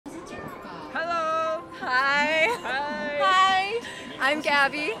I'm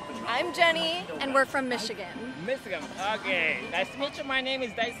Gabby. I'm Jenny. And we're from Michigan. Michigan. Okay. Nice to meet you. My name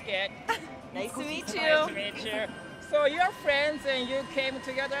is Daisuke. Nice to meet you. Nice to meet you. So you're friends and you came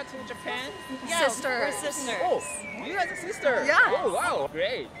together to Japan? Yeah, Sisters. We're sisters. Oh, you guys are sisters? Yes. Oh, wow.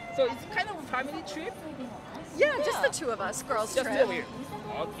 Great. So it's kind of a family trip? Yeah, just the two of us, girls Just trip. two of you.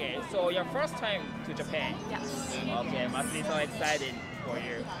 Okay, so your first time to Japan? Yes. Okay, must be so excited for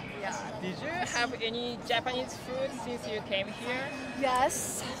you. Yeah. Did you have any Japanese food since you came here?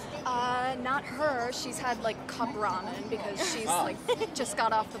 Yes. Not her. She's had like cup ramen because she's like just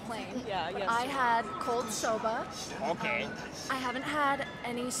got off the plane. Yeah, But yes. I had cold soba. Okay, I haven't had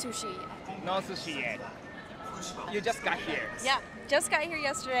any sushi yet. no sushi yet. You just got here. Yeah, just got here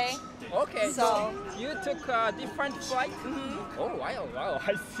yesterday. Okay, so So- you took a different flight? Oh, wow,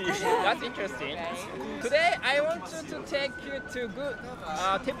 I see. That's interesting. Today, I want to take you to good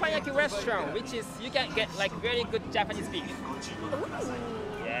teppanyaki restaurant, which is you can get like very good Japanese beef.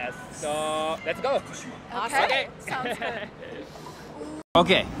 Yes, so let's go. Okay. Sounds good.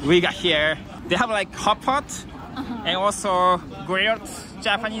 Okay, we got here. They have like hot pot and also grilled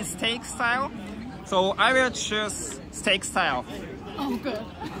Japanese steak style. So I will choose steak style. Oh, good.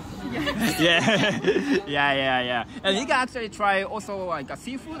 yeah. And you can actually try also like a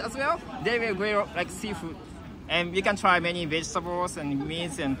seafood as well. They will grill like seafood. And you can try many vegetables and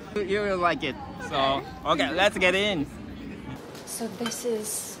meats and you will like it. So, okay, let's get in. So this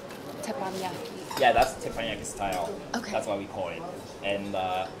is teppanyaki. Yeah, that's teppanyaki style. Okay. That's what we call it. And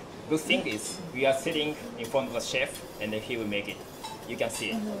good thing is we are sitting in front of the chef and then he will make it. You can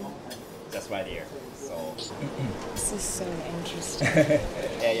see it. Just right here. So This is so interesting.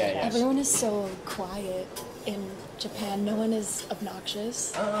 yeah. Everyone is so quiet in Japan. No one is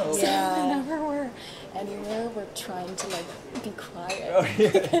obnoxious. Oh, okay. So Yeah. whenever we're anywhere, we're trying to like be quiet. Oh,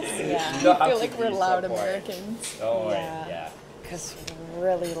 yeah. Yeah. You don't I have feel to like we're be so loud quiet. Americans. Don't worry. Yeah. Yeah. Because we're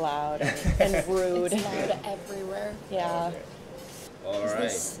really loud and rude. It's loud everywhere. Yeah. All Is right.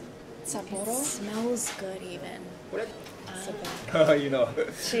 this Sapporo? It smells good even. Oh, you know.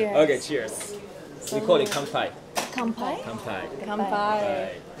 Cheers. Okay, cheers. We call it kanpai. Kampai? Kanpai. Kanpai.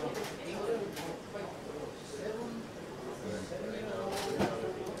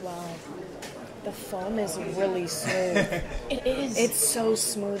 Wow. The foam is really smooth. It is. It's so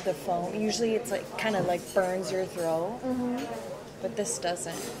smooth, the foam. Usually it's like kind of like burns your throat. But this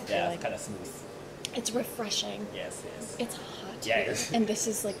doesn't. Yeah, Like, it's kind of smooth. It's refreshing. Yes. It's hot. Yeah, here, yes. and this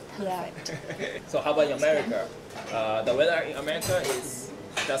is like yeah. perfect. So how about in America? The weather in America is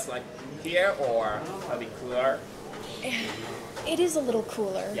just like here or a bit cooler? It is a little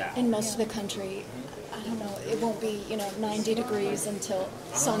cooler Yeah. in most of the country. I don't know, it won't be, 90 degrees until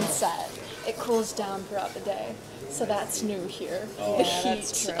sunset. It cools down throughout the day. So that's new here. Oh. The Yeah,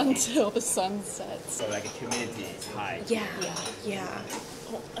 that's heat true. until the sun sets. So like humidity is high. Yeah.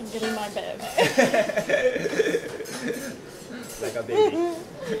 Oh, I'm getting my bib. Like a baby.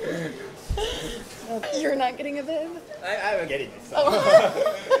 You're not getting a bib? I will get it. So.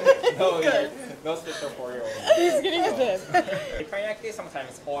 No special for you. He's getting a bib. Teppanyaki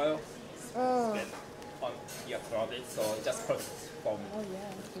sometimes oil spit on your throat, so it just puts foam.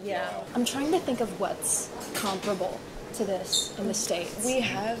 Yeah. I'm trying to think of what's comparable to this in the States. We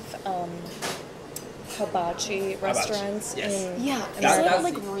have hibachi restaurants yes. in Yeah, is That- that that's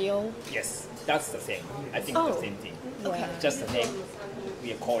like the- real? Yes, that's the same. I think Oh. the same thing. Okay. Just the name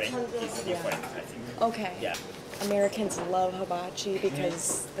we are calling is different, I think. Okay. Yeah. Americans love hibachi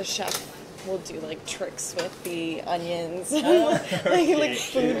because the chef will do like tricks with the onions, like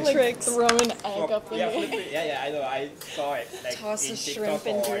food tricks. Throw an egg up in yeah, the yeah, I know. I saw it. Like, Toss in a TikTok shrimp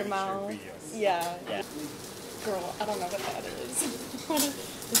into or your YouTube mouth. videos. Yeah. Yeah. Girl, I don't know what that is.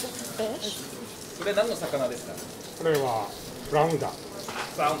 Is it fish? それ何の魚ですか？これはフラウンダー。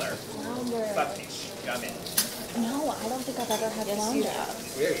 Flounder, Flounder. flatfish, ramen. No, I don't think I've ever had Yes, flounder. you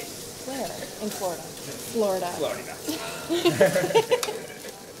have. Really? Where? In Florida. Florida. Florida.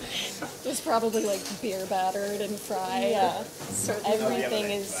 It was probably like beer battered and fried. Yeah. Certainly. Everything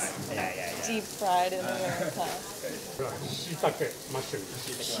is Yeah. deep fried in America. これはしいたけマッシュルーム。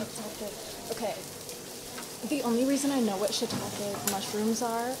 Shiitake. Okay. The only reason I know what shiitake mushrooms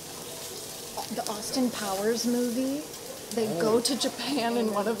are, the Austin Powers movie, they go to Japan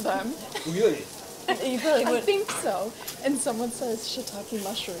in one of them. Really? You probably I would. think so. And someone says shiitake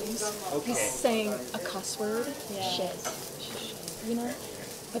mushrooms. Okay. He's saying a cuss word. Yeah. Shit. You know?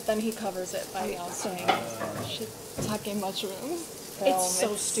 But then he covers it by saying shiitake mushrooms. Well, It's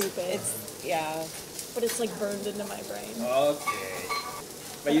so stupid. Yeah. But it's like burned into my brain. Okay.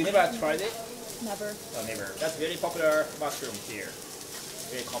 But you never tried it? Never. No, never. That's very popular mushroom here.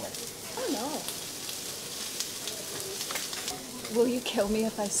 Very common. Oh no. Will you kill me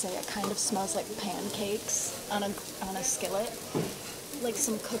if I say it kind of smells like pancakes on a skillet? Like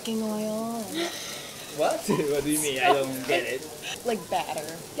some cooking oil and What? What do you mean? I don't get it. Like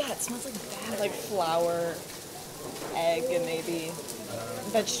batter. yeah, it smells like batter. Like flour, egg, and maybe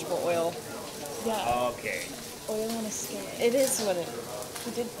vegetable oil. Yeah, Okay. oil on a skillet. It is what it.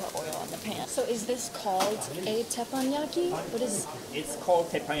 We did put oil on the pan. So is this called a teppanyaki? What is? It's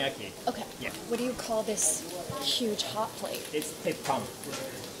called teppanyaki. Okay. Yeah. What do you call this huge hot plate? It's teppan.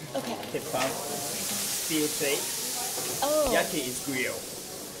 Okay. Teppan. Steel plate. Oh. Yaki is grill.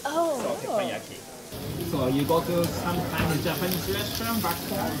 So Oh. teppanyaki. So you go to some kind of Japanese restaurant back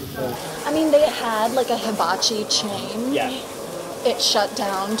home? I mean, they had like a hibachi chain. Yeah. It shut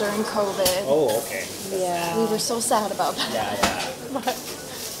down during COVID. Oh, okay. Yeah. We were so sad about that. Yeah. But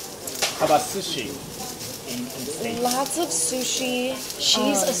How about sushi in States? Lots of sushi.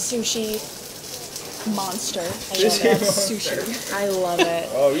 she's a sushi monster. Sushi Sushi. I love it.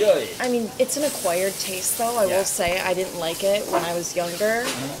 Oh, really? I mean, it's an acquired taste, though. I Yeah. will say I didn't like it when I was younger,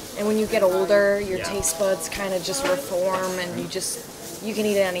 and when you get older, your Yeah. taste buds kind of just reform, and you can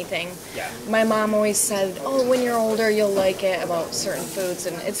eat anything. Yeah. My mom always said, "Oh, when you're older, you'll like it about certain foods,"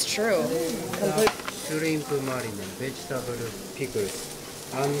 and it's true. Shrimp marine, vegetable pickles,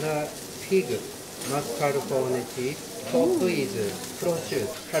 and pig mascarpone cheese. Top is prosciutto,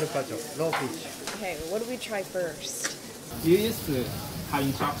 carpaccio, raw fish. Okay, what do we try first? You used to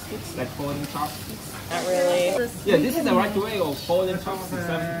having chopsticks, like holding chopsticks? Not really. Yeah, this is the right way of holding chopsticks.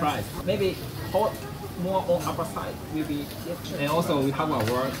 I'm surprised. Maybe hold more on upper side will be. And also we have a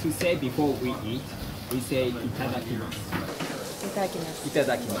word to say before we eat. We say itadakimasu. Itadakimasu.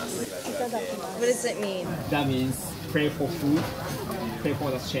 Itadakimasu. What does it mean? That means pray for food, pray for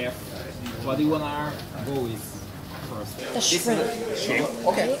the chef. What do you wanna go with first? The shrimp. Shrimp.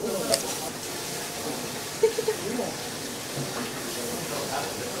 Okay.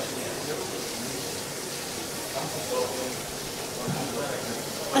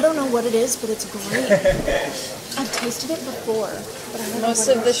 I don't know what it is, but it's great. I've tasted it before, but I don't know Most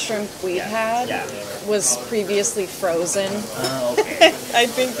what of the shrimp we had Yeah. was previously frozen. Okay. I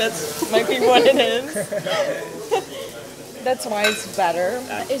think that's might be what it is. That's why it's better.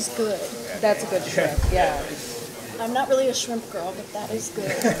 That is good. That's a good shrimp, yeah. I'm not really a shrimp girl, but that is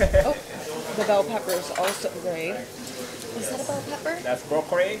good. Oh, the bell pepper is also great. Is that a bell pepper? That's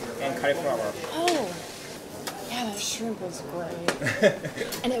broccoli and cauliflower. Oh, yeah, that shrimp was great.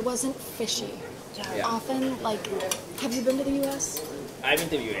 And it wasn't fishy. Yeah. Often, like, have you been to the U.S.? I've been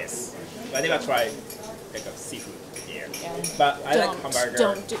to the US. I never tried like a seafood here. Yeah. But I like Don't- hamburger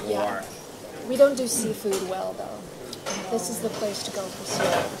don't do- yeah. or We don't do seafood well, though. This is the place to go for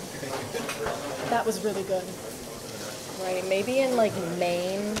seafood. That was really good. Right, maybe in like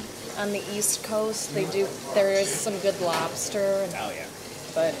Maine on the East Coast, there is some good lobster, oh yeah.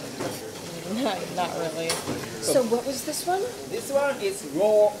 but not really. So what was this one? This one is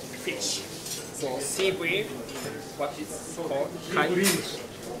raw fish. So seaweed, what is called kai.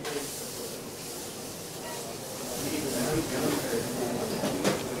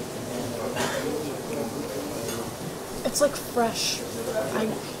 It's like fresh. I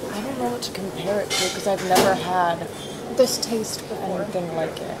don't know what to compare it to because I've never had This taste before. anything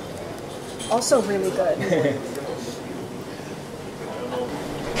like it. Also really good.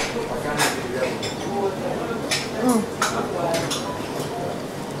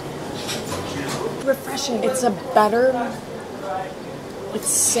 Refreshing. It's a better. It's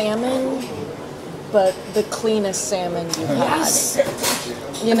salmon, but the cleanest salmon you've Yes.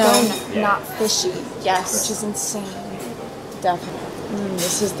 had. You know? Not fishy. Yes. Which is insane. Definitely.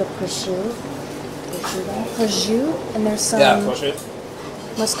 This is the prosciutto. Prosciutto, and there's some for sure.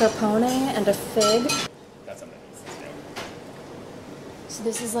 mascarpone and a fig. That's amazing. So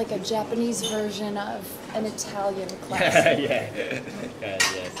this is like a Japanese version of an Italian classic. Yeah.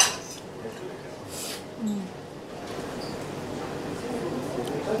 Yes.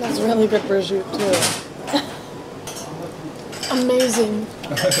 That's really good prosciutto too. Amazing.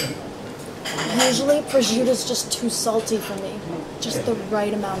 Usually prosciutto is just too salty for me. Just the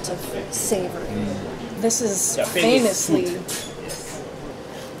right amount of savory. This is Yeah, fig is famously.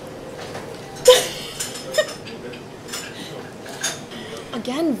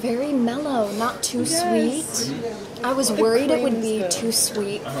 Again, very mellow, not too sweet. I was worried it would be cream's good. too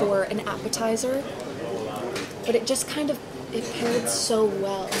sweet for an appetizer, but it just kind of it paired so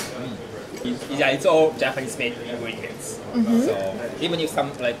well. Yeah, it's all Japanese made ingredients. So even if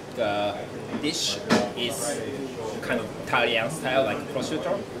some like dish is kind of Italian style, like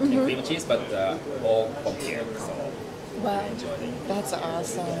prosciutto and cream cheese, but all from here. So Wow. enjoy it. That's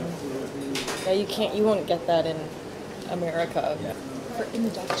awesome. Yeah, you won't get that in America. For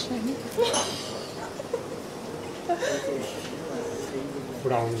induction.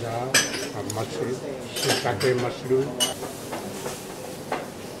 Flounder, mushroom, shiitake mushroom.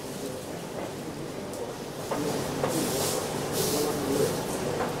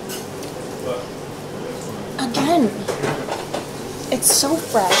 Again, it's so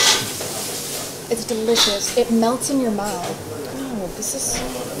fresh. It's delicious. It melts in your mouth. No, this is.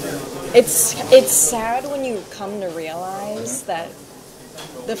 It's sad when you come to realize that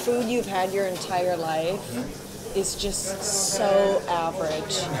the food you've had your entire life is just so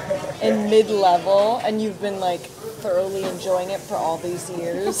average and mid-level, and you've been like thoroughly enjoying it for all these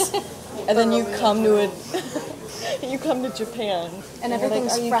years, and then you come to you come to Japan And you're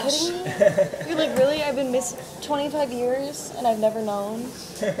everything's like, are you fresh. kidding me? You're like, really? I've been missing 25 years and I've never known.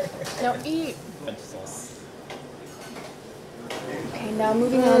 Now eat. French sauce. Okay, now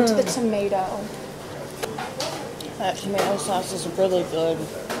moving on to the tomato. That tomato sauce is really good.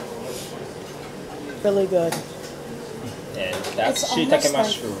 Really good. And that's It's shiitake almost like-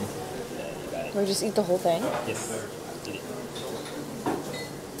 mushroom. Yeah, you got it. We just eat the whole thing. Yes. Eat it.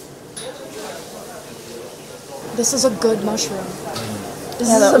 This is a good mushroom. This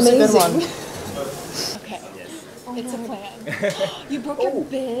Yeah, is that was a amazing. good one. Okay, Yes. it's a plan. You broke your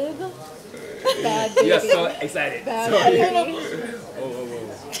bib. Bad baby. You are so excited. Bad Sorry. baby.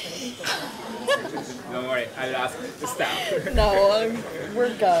 Don't worry, I'll ask the staff. No, we're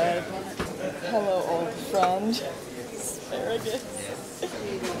good. Hello, old friend. Asparagus.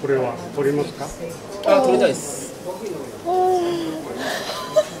 これは取りますか？あ、取りたいです。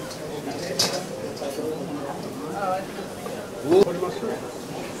取りますよ。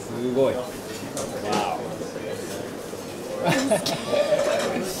すごい。Wow.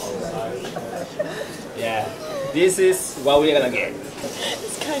 Yeah, this is what we're gonna get.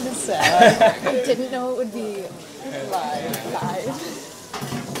 It's kind of sad. I didn't know it would be live.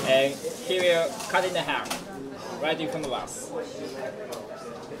 And he will cut in half, right in front of us.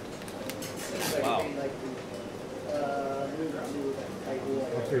 Wow.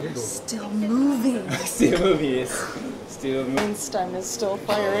 Still moving. Still moving. Still moving. Stem is still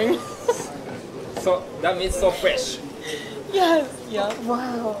firing. So that means so fresh. Yes. Yeah.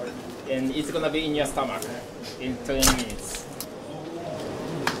 Wow. And it's gonna be in your stomach in 20 minutes.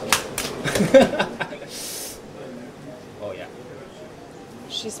 Oh yeah.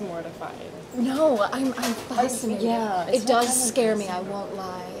 She's mortified. No, I'm fascinated. yeah, it's it not does kind of scare me, I won't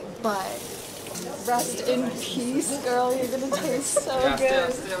lie. But rest in peace, girl. You're gonna taste so Yeah,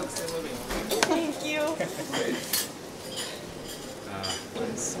 good. still moving. Thank you.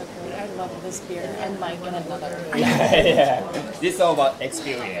 It's so good. I love this beer and Mike and another. Yeah. This is all about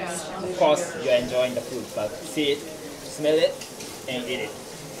experience. Of course, you're enjoying the food, but see it, smell it, and eat it.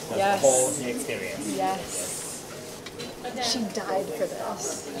 That's Yes. the whole new experience. Yes. She died for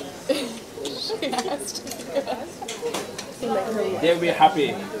this. They'll be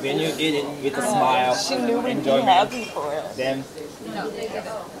happy when you eat it with a smile, She knew we'd be enjoyment. happy for it. Then,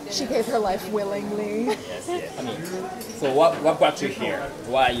 She gave her life willingly. yes. I mean, so what brought you here?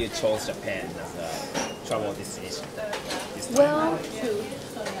 Why you chose Japan as a travel destination? this time? Well,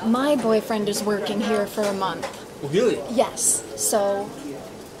 my boyfriend is working here for a month. Really? Yes, so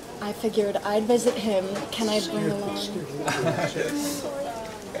I figured I'd visit him. Can I bring along?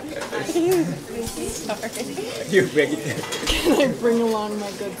 You break it. Can I bring along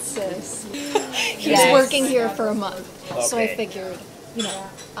my good sis? He's Yes. working here for a month, so I Okay. figured,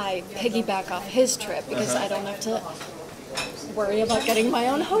 I piggyback off his trip because I don't have to worry about getting my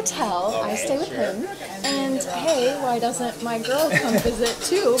own hotel. I stay with him, and hey, why doesn't my girl come visit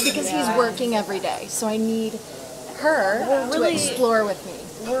too? Because he's working every day, so I need her to really- explore with me.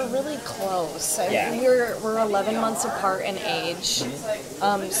 We're really close. Yeah. We're 11 months apart in age,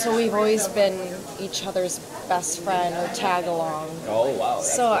 so we've always been each other's best friend or tag along. Oh wow.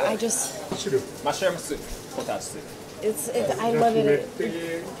 that's So good. I just, Mushroom soup, potato soup. I love it.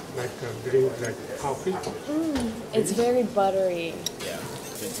 Like drink like coffee. It's very buttery. Yeah.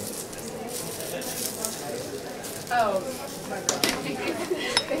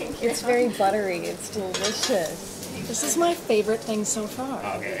 It's very buttery. It's delicious. This is my favorite thing so far.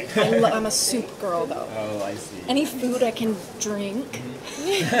 Okay. I'm a soup girl though. Oh, I see. Any food I can drink,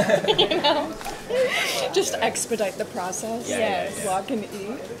 just expedite the process. Yeah, yeah, yeah. Walk and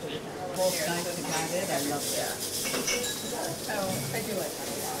eat.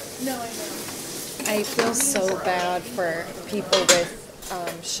 I feel so bad for people with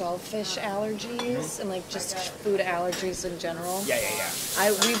shellfish allergies and like just food allergies in general. Yeah.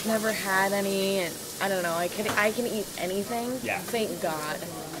 We've never had any, and I don't know. I can eat anything. Yeah. Thank God.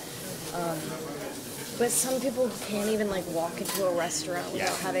 But some people can't even like walk into a restaurant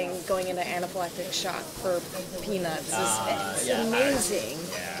without going into anaphylactic shock for peanuts. It's amazing.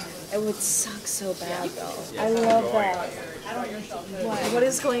 It would suck so bad though. I love that. What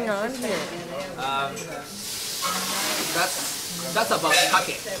is going on here? That's about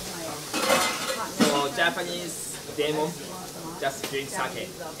sake. So Japanese demon just drink sake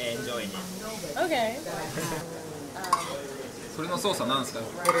and enjoying it. Okay. それの操作なんですか？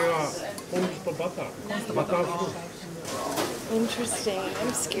これはポン酢とバターソース Interesting.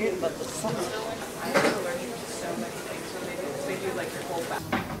 I'm scared about this sauce.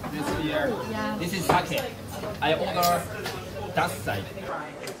 This is sake. I order that side.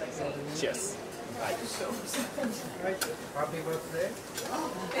 Cheers. Happy birthday.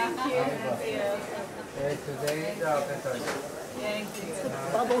 Thank you. Today is our birthday.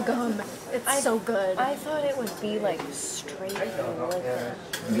 Bubble gum. It's so good. I thought it would be like straight liquor.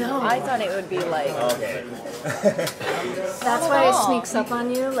 No. I thought it would be like. Okay. That's why it sneaks up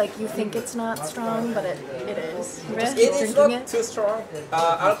on you. Like you think it's not strong, but it is. You just keep It is drinking not it. too strong.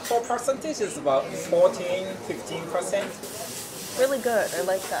 Alcohol percentage is about 14-15%. Really good. I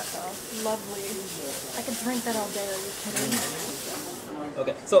like that though. Lovely. I could drink that all day. Are you kidding?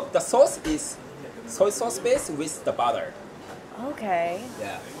 Okay, so the sauce is soy sauce base with the butter. Okay.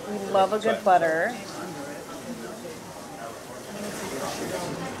 Yeah. We love a good butter.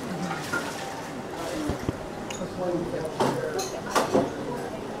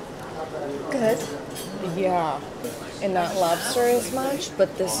 Good. Yeah. And not lobster as much,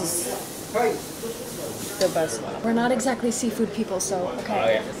 but this is the best lobster. We're not exactly seafood people, so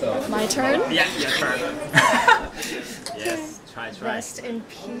okay. Okay, so My turn. yeah, your turn. Yes, try. Rest in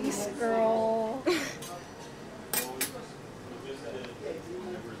peace, girl. The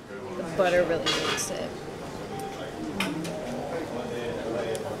butter really makes it.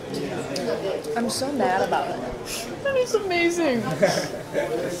 I'm so mad about it. That is amazing. That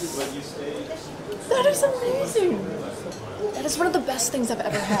is amazing. That is one of the best things I've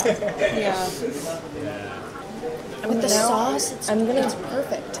ever had. Yeah. With the Now, sauce, it's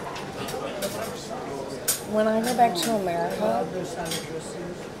perfect. When I go back to America,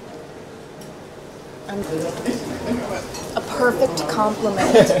 A perfect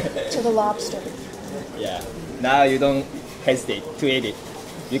compliment to the lobster. Yeah. Now you don't hesitate to eat it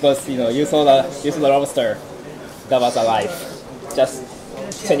because you saw the lobster that was alive just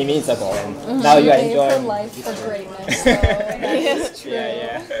 20 minutes ago, and now you are Made for enjoying. life for greatness. So that is true.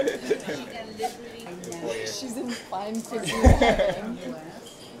 Yeah. She's in fine physique heaven.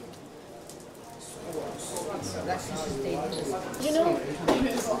 You know,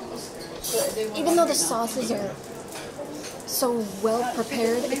 even though the sauces are so well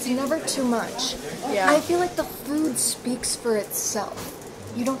prepared, it's never too much. Yeah. I feel like the food speaks for itself.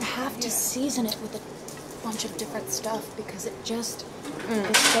 You don't have to season it with a bunch of different stuff because it just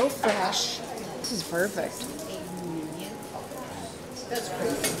is so fresh. this is perfect.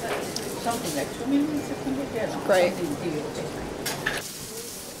 Great.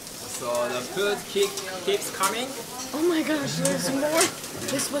 So the food keeps coming. Oh my gosh, there's more.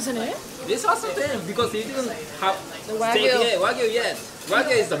 This wasn't it? This was the thing because you didn't have The wagyu. Wagyu yet.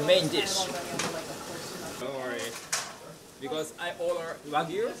 Wagyu is the main dish. Don't worry, because I order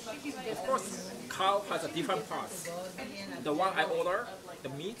wagyu. Of course, cow has a different parts. The one I order, the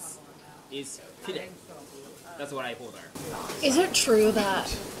meat is fillet. That's what I order. Is it true that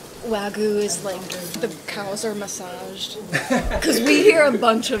Wagyu is like the cows are massaged? Because we hear a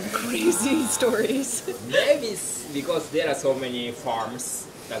bunch of crazy stories. Maybe it's because there are so many farms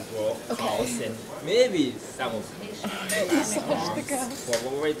that grow cows, and maybe some of Massage the cows.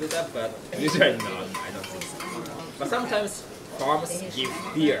 probably do that, but usually not. I don't think so. But sometimes farms give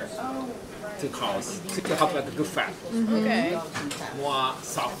beer to cows to have like a good fat, Okay. more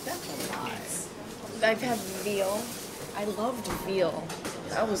soft meats. I've had veal. I loved veal.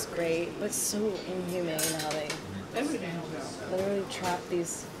 That was great. But it's so inhumane how they literally trap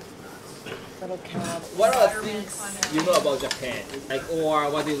these little cows. What are the things you know about Japan? Like,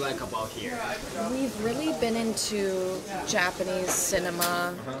 or what do you like about here? We've really been into Japanese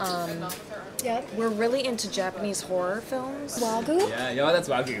cinema. Yeah. We're really into Japanese horror films. Wagyu? Yeah, that's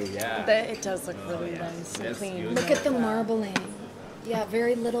Wagyu, yeah. But it does look really nice and Yes, clean. you- Look at the marbling. Yeah,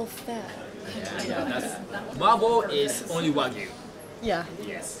 very little fat. Yeah, that's... Marble is only Wagyu. Yeah.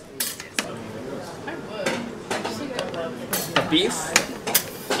 Yes. The beef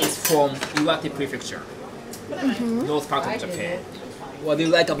is from Iwate Prefecture, north part of Japan. What do you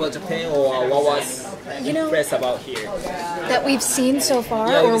like about Japan, or what was impressed about here? That we've seen so far,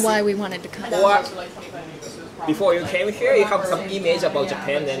 Yeah, or we've why seen- we wanted to come. Or before you came here, you have some image about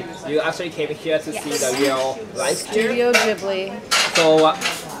Japan, and you actually came here to see the real life here. Studio Ghibli. So,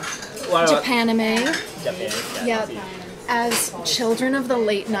 what about Japanime. Japan? Yeah. As children of the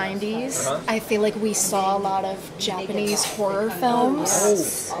late 90s, I feel like we saw a lot of Japanese horror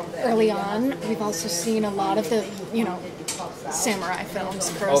films early on. We've also seen a lot of the, samurai films,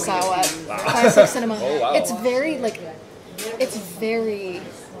 Kurosawa, classic cinema. Oh, wow. It's very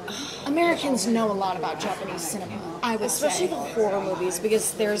Americans know a lot about Japanese cinema, I would Especially say. the horror movies,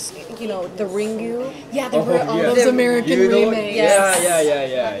 because there's, the Ringu. Yeah, there were all those The American remakes.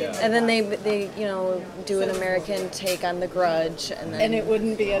 Yeah. And then they do an American take on The Grudge, and then And it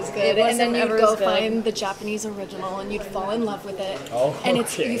wouldn't be as good. It wasn't And then you'd ever go as good. find the Japanese original and you'd fall in love with it. Oh, And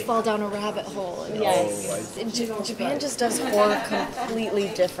okay. you fall down a rabbit hole. And yes, Japan just does horror completely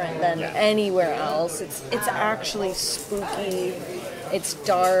different than anywhere else. It's actually spooky. It's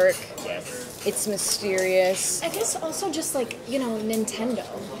dark. It's mysterious. I guess also just Nintendo.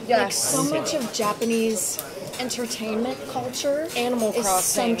 Yes. Like so much of Japanese entertainment culture Animal is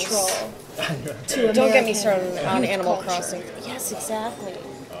Crossing. central to Don't get me American started on youth Animal culture. Crossing. Yes, exactly.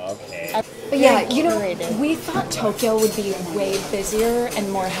 Okay. But yeah, Curated. we thought Tokyo would be way busier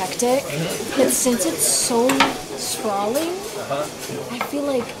and more hectic, but since it's so sprawling, I feel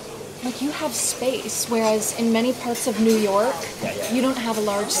like you have space, whereas in many parts of New York, you don't have a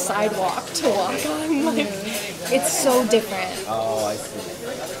large sidewalk to walk on. It's so different. Oh, I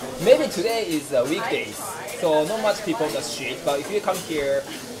see. Maybe today is weekdays, so not much people on the street. But if you come here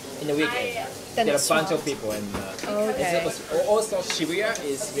in the weekend, Then there are a it's bunch of people, and Okay. it's also Shibuya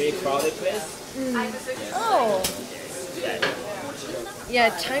is very crowded place. Oh. Yeah,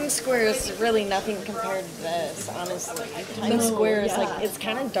 Times Square is really nothing compared to this, honestly. Times Square is it's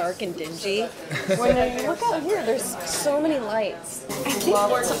kind of dark and dingy. When look out here, there's so many lights. I think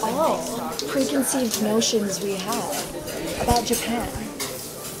it's all preconceived notions we have about Japan.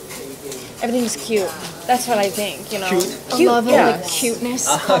 Everything's cute. That's what I think, Cute? A love of yeah. cuteness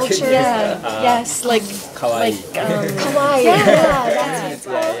cute, culture. Yes, like Kawaii. Kawaii. Yeah, that's what it's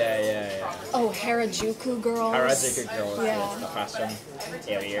called. Yeah. Oh, Harajuku girls. Harajuku girls, Yeah. the fashion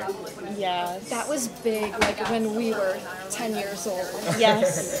area. yes. That was big, when we were 10 years old.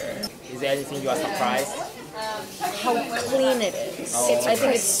 yes. Is there anything you are surprised? How clean it is. I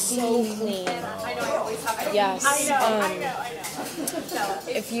think it's so clean. Yes.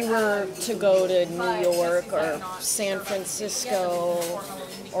 If you were to go to New York or San Francisco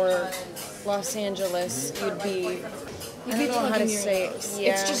or Los Angeles, you'd be. I don't know how to say it.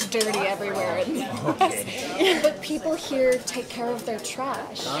 Yeah. It's just dirty everywhere in the US. But people here take care of their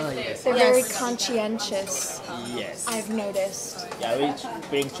trash. Yes. They're very conscientious, Yes. I've noticed. Yeah, we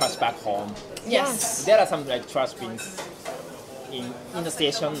bring trash back home. Yes. There are some trash bins in the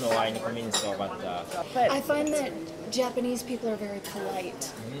station or in the convenience store, but I find that Japanese people are very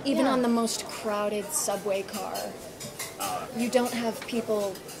polite. Even on the most crowded subway car. You don't have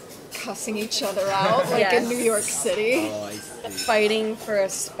people cussing each other out like in New York City. oh, I see. Fighting for a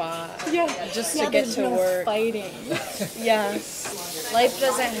spot. Just to get there's to no work. fighting. Yes. Life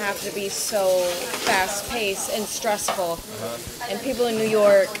doesn't have to be so fast-paced and stressful. And people in New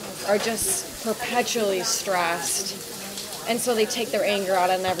York are just perpetually stressed. And so they take their anger out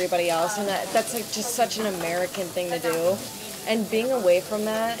on everybody else. And that's just such an American thing to do. And being away from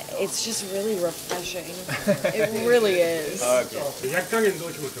that, it's just really refreshing. It really is. Okay. 焼き加減ど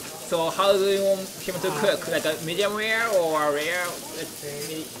うしましょう。 So how do you want him to cook? Like a medium rare or rare?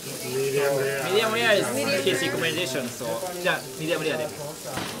 Medium rare is his recommendation. So じゃあ medium rare で。い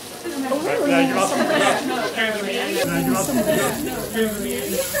ただきます。いただきます。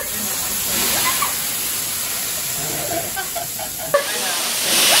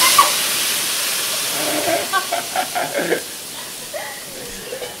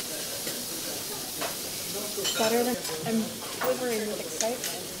Better than I'm quivering with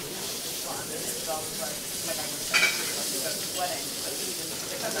excitement.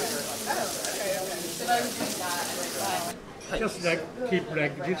 Just keep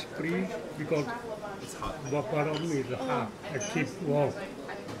like this, please, because buffalo is hot. Keep warm.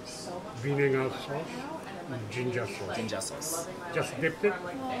 Vinegar sauce, ginger sauce. Ginger sauce. Just dip it.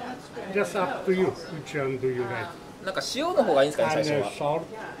 Just up to you. Which one do you like? なんか塩の方がいいんですかね、 And 最初は。 salt.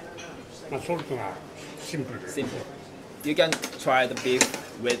 まあ、ソルトがシンプルです。 Simple. You can try the beef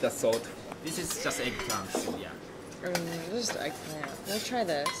with the salt. This is just eggplant, so yeah. Just eggplant. We'll try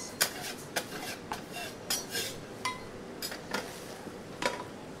this.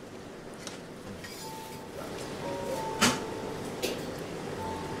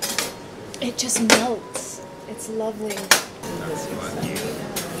 It just melts. It's lovely. That's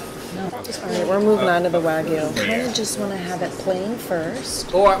fine. Alright, we're moving on to the Wagyu. I kind of just want to have it plain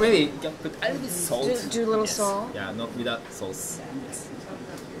first. Or maybe you can put a little bit salt. Do a little salt? Yeah, not without sauce. Yes.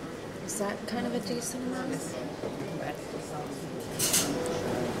 Is that kind of a decent amount?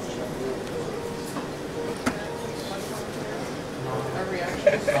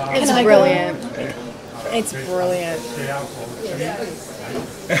 It's brilliant. It's brilliant.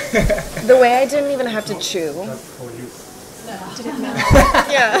 The way I didn't even have to chew.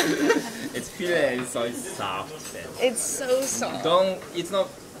 Yeah. It's filet, so it's soft. It's so soft. It's not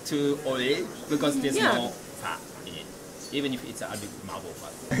too oily because there's no fat in it. Even if it's a big marble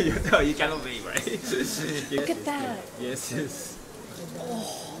fat. You cannot be, right? Look at that. Yes, yes.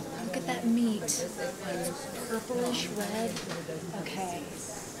 Oh, look at that meat. Purplish red. Okay.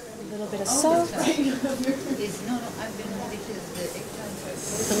 A little bit of salt. A little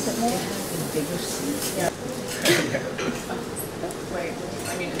bit more. Wait,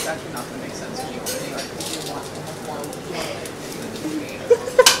 I mean, it's actually not going to make sense if you want to have more.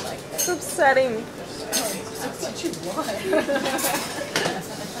 It's upsetting.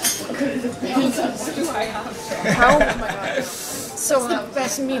 How? So the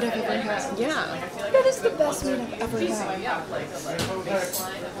best meat I've ever had. Yeah. That is the best meat I've ever had.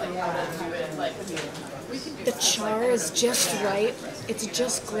 The char is just right. It's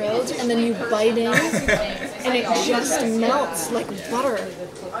just grilled, and then you bite in, and it just melts like butter.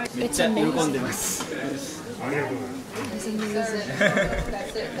 It's amazing. It's amazing.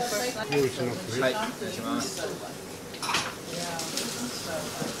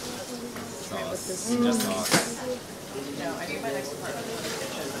 Just sauce. No, I need my next apartment in the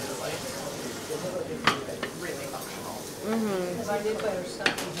kitchen is like really functional. Because I did better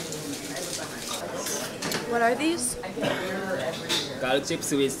stuff. What are these? Garlic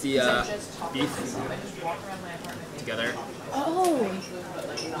chips with the beef together. Oh.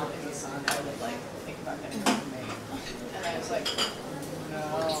 And I was like, no.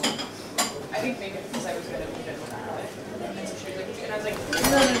 I think maybe because I was going to eat it with garlic. And so she was like, and I was like,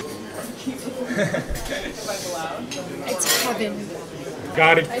 no. If I'm allowed. It's heaven.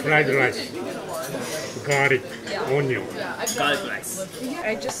 Garlic fried rice. Garlic, onion. Garlic rice.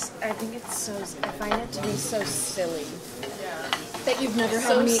 I think it's so. I find it to be so silly. That you've never had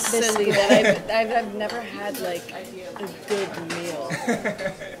So meat this silly good. that I've never had like a good meal.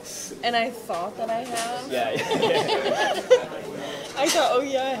 And I thought that I have. Yeah. I thought, oh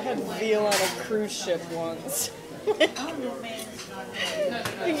yeah, I had veal on a cruise ship once.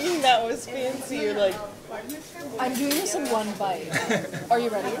 Thinking that was fancy. You're like, I'm doing this in one bite. Are you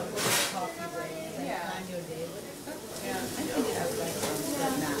ready?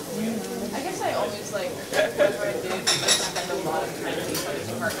 I guess I always like, whenever I did, I spend a lot of time in each other's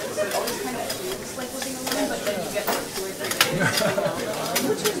apartments. So it always kind of feels like living alone, but then you get like 2 or 3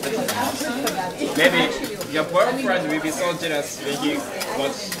 days. Maybe your boyfriend will be so jealous when he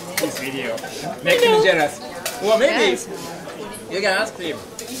watch this video. Make him jealous. Or maybe you can ask him.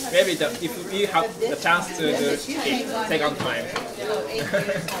 Maybe if you have the chance to do it second time.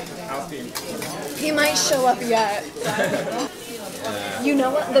 Ask him. He might show up yet. You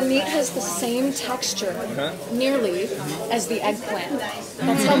know what? The meat has the same texture, nearly, as the eggplant.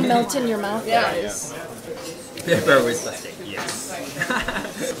 That's how melt in your mouth it is. Pepper with the steak, yes.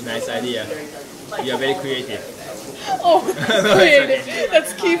 Nice idea. You are very creative. oh, creative.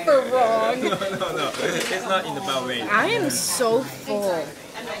 That's Kiefer wrong. No. It's not in the bad way. I am so full.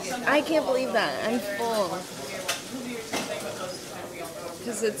 I can't believe that. I'm full.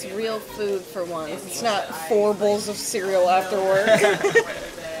 Because it's real food for once. It's not 4 bowls of cereal after work.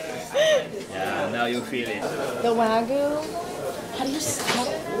 Yeah, now you feel it. The Wagyu. How do you say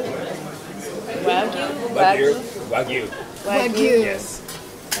Wagyu? Wagyu. Wagyu. Yes.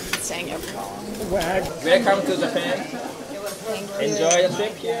 I'm saying it wrong. Welcome to Japan. Enjoy the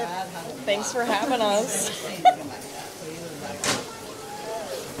trip here. Thanks for having us.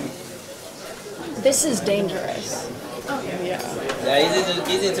 This is dangerous. Yeah,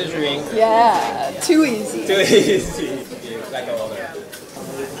 easy to drink. Yeah, too easy. Too easy. Like a water.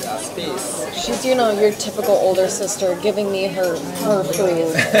 Space. She's, your typical older sister giving me her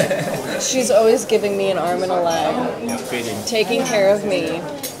food. She's always giving me an arm and a leg. Feeding. Taking care of me.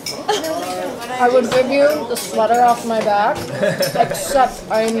 I would give you the sweater off my back, except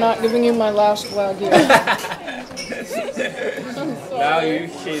I am not giving you my last Wagyu. Now you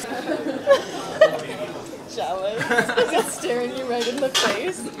kiss. Jealous. It's staring you right in the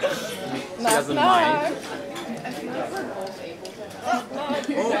face. Knock, doesn't knock.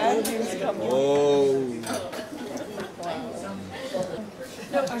 Wagyu's coming. Oh.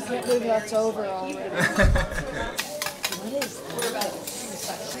 I can't believe that's over already. What is that?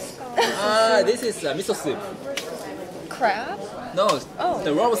 This is miso soup. Crab? No, Oh.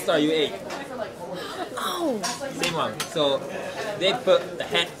 the lobster you ate. Oh, Same one. So they put the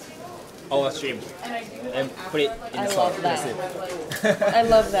head of a shrimp and put it in I the love soup. that. Soup. I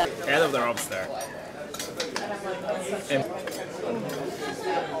love that. Head of the lobster. And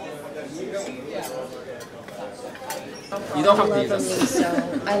you don't have to use a spoon.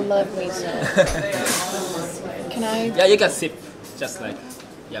 Miso. I love miso. Can I? Yeah, you can sip, just like,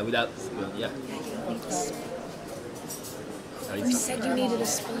 yeah, without spoon, yeah. You said you needed a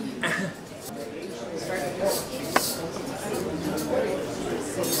spoon.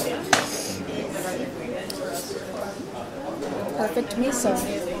 Perfect miso.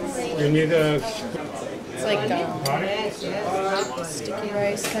 You need a It's like sticky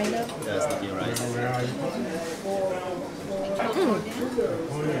rice, kind of. Yeah, sticky rice.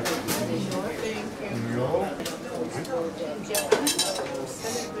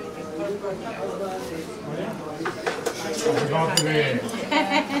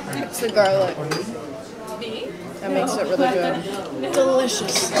 It's the garlic. That makes it really good.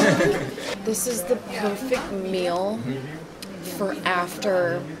 Delicious. This is the perfect meal for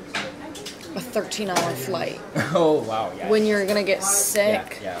after a 13-hour flight. Oh wow, yeah. When you're gonna get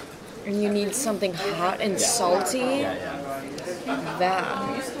sick Yeah, and you need something hot and salty, yeah.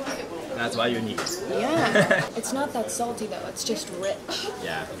 that. That's what you need. Yeah. It's not that salty though. It's just rich.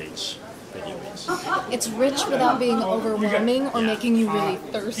 Yeah, rich. Pretty rich. It's rich without being overwhelming or making you really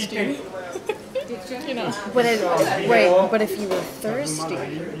thirsty. You know. But but if you were thirsty,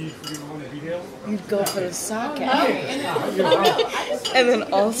 you'd go for the sake. And then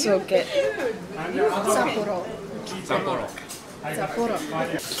also get Sapporo. Sapporo. Sapporo.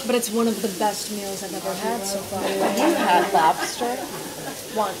 But it's one of the best meals I've ever had so far. You had lobster?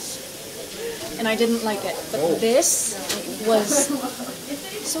 Once. And I didn't like it. But this was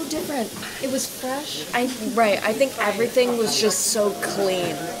so different. It was fresh. I think everything was just so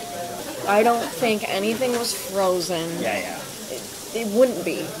clean. I don't think anything was frozen. Yeah. It wouldn't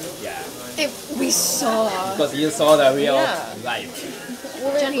be. Yeah. We saw. Because you saw the real Yeah. life.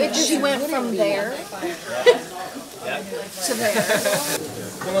 Well, Jenny, she went from there Yeah. to there.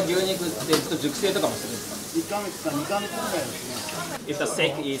 この牛肉ってずっと熟成とかもするんですか？1ヶ月か2ヶ月ぐらいですね。 If the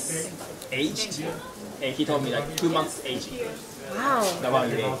steak is aged, and he told me like 2 months aged. Wow. The one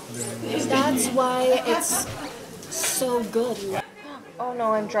you ate. That's why it's so good. Oh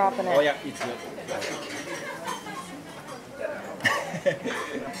no, I'm dropping it. Oh yeah, it's good.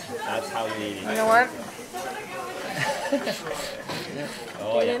 That's how you eat You it. know what?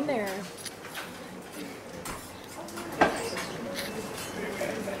 Oh Get yeah. in there.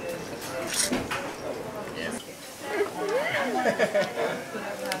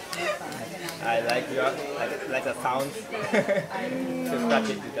 I like your like the sound to touch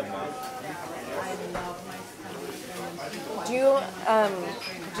it with the mouth.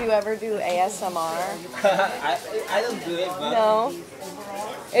 Do you ever do ASMR? I don't do it, but No.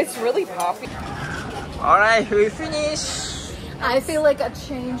 It's really popular. all right, we finish. I feel like a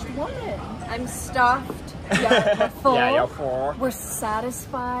changed woman. I'm stuffed. Yeah, we're full. Yeah, you're full. We're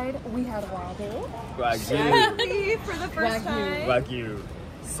satisfied. We had wagyu. Wagyu. For the first time. Wagyu.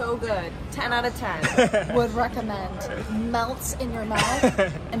 So good. 10 out of 10. Would recommend. Melts in your mouth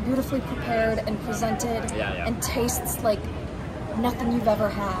and beautifully prepared and presented Yeah. and tastes like nothing you've ever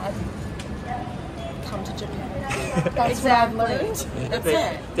had. Come to Japan. That's what I've learned. That's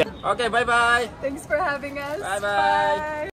it. Okay, bye bye. Thanks for having us. Bye bye.